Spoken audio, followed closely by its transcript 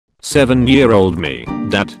7-year-old me.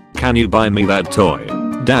 Dad, can you buy me that toy?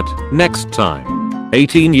 Dad, next time.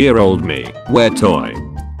 18-year-old me. Where toy?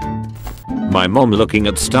 My mom looking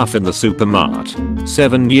at stuff in the supermart.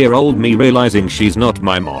 7-year-old me realizing she's not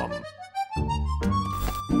my mom.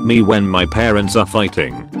 Me when my parents are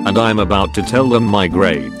fighting and I'm about to tell them my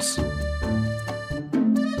grades.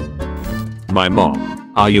 My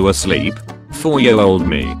mom, are you asleep? 4-year-old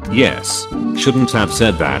me, yes. Shouldn't have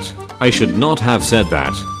said that. I should not have said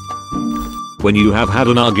that. When you have had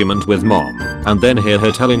an argument with mom and then hear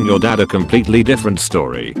her telling your dad a completely different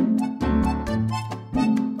story.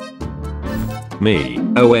 Me,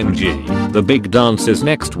 OMG, the big dance is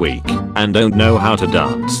next week and don't know how to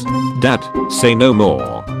dance. Dad, say no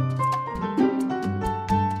more.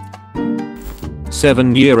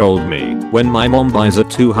 7-year-old me when my mom buys a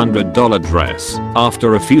 $200 dress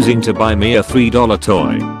after refusing to buy me a $3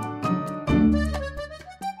 toy.